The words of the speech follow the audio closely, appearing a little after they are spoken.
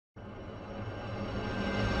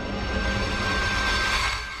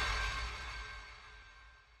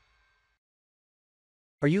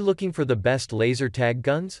Are you looking for the best laser tag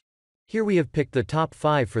guns? Here we have picked the top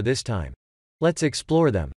 5 for this time. Let's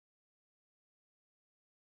explore them.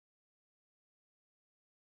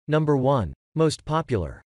 Number 1. Most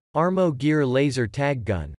popular. Armo Gear Laser Tag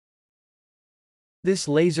Gun. This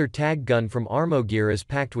laser tag gun from Armo Gear is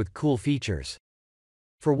packed with cool features.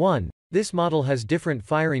 For one, this model has different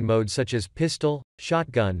firing modes such as pistol,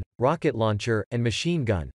 shotgun, rocket launcher, and machine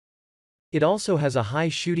gun. It also has a high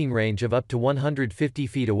shooting range of up to 150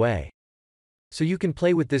 feet away. So you can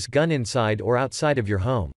play with this gun inside or outside of your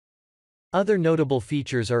home. Other notable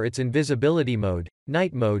features are its invisibility mode,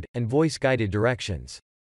 night mode, and voice-guided directions.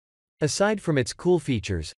 Aside from its cool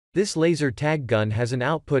features, this laser tag gun has an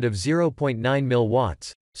output of 0.9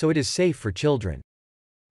 mW, so it is safe for children.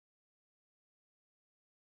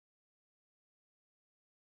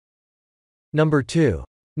 Number 2.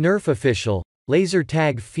 Nerf Official Laser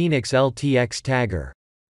Tag Phoenix LTX Tagger.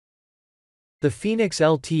 The Phoenix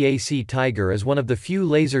LTAC Tiger is one of the few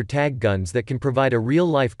laser tag guns that can provide a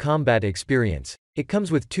real-life combat experience. It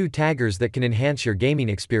comes with 2 taggers that can enhance your gaming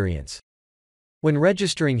experience. When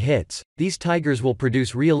registering hits, these tigers will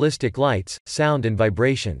produce realistic lights, sound and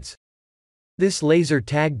vibrations. This laser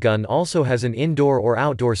tag gun also has an indoor or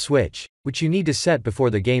outdoor switch, which you need to set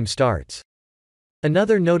before the game starts.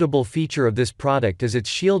 Another notable feature of this product is its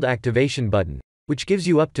shield activation button, which gives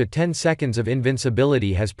you up to 10 seconds of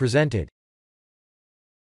invincibility as presented.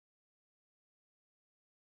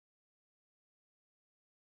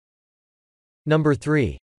 Number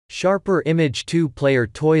 3. Sharper Image 2-Player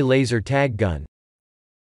Toy Laser Tag Gun.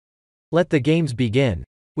 Let the games begin.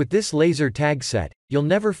 With this laser tag set, you'll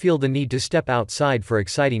never feel the need to step outside for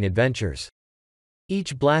exciting adventures.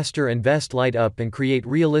 Each blaster and vest light up and create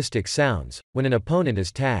realistic sounds when an opponent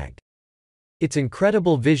is tagged. Its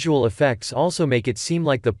incredible visual effects also make it seem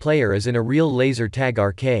like the player is in a real laser tag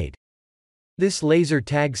arcade. This laser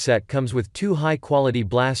tag set comes with 2 high-quality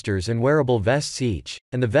blasters and wearable vests each,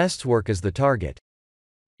 and the vests work as the target.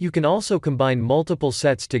 You can also combine multiple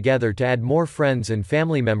sets together to add more friends and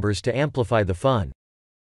family members to amplify the fun.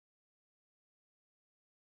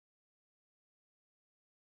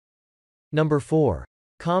 Number 4.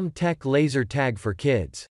 ComTech Laser Tag for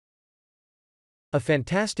Kids. A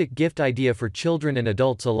fantastic gift idea for children and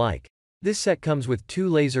adults alike. This set comes with 2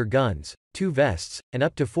 laser guns, 2 vests, and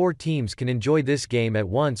up to 4 teams can enjoy this game at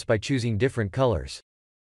once by choosing different colors.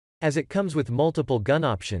 As it comes with multiple gun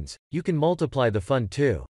options, you can multiply the fun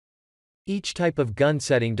too. Each type of gun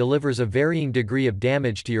setting delivers a varying degree of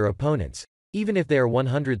damage to your opponents, even if they are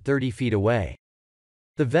 130 feet away.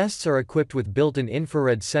 The vests are equipped with built-in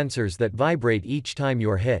infrared sensors that vibrate each time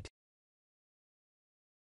you are hit.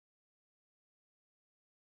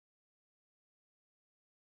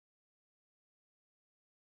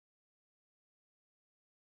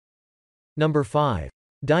 Number 5.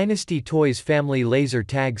 Dynasty Toys Family Laser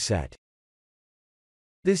Tag Set.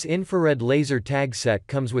 This infrared laser tag set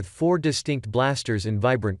comes with 4 distinct blasters in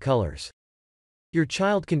vibrant colors. Your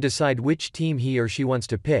child can decide which team he or she wants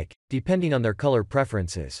to pick, depending on their color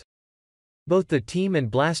preferences. Both the team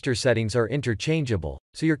and blaster settings are interchangeable,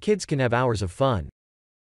 so your kids can have hours of fun.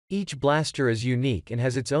 Each blaster is unique and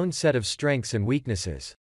has its own set of strengths and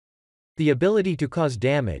weaknesses. The ability to cause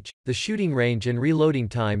damage, the shooting range and reloading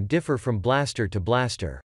time differ from blaster to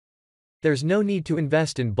blaster. There's no need to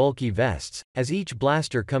invest in bulky vests, as each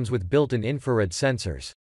blaster comes with built-in infrared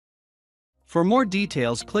sensors. For more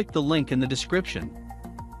details, click the link in the description.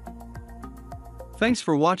 Thanks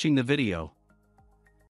for watching the video.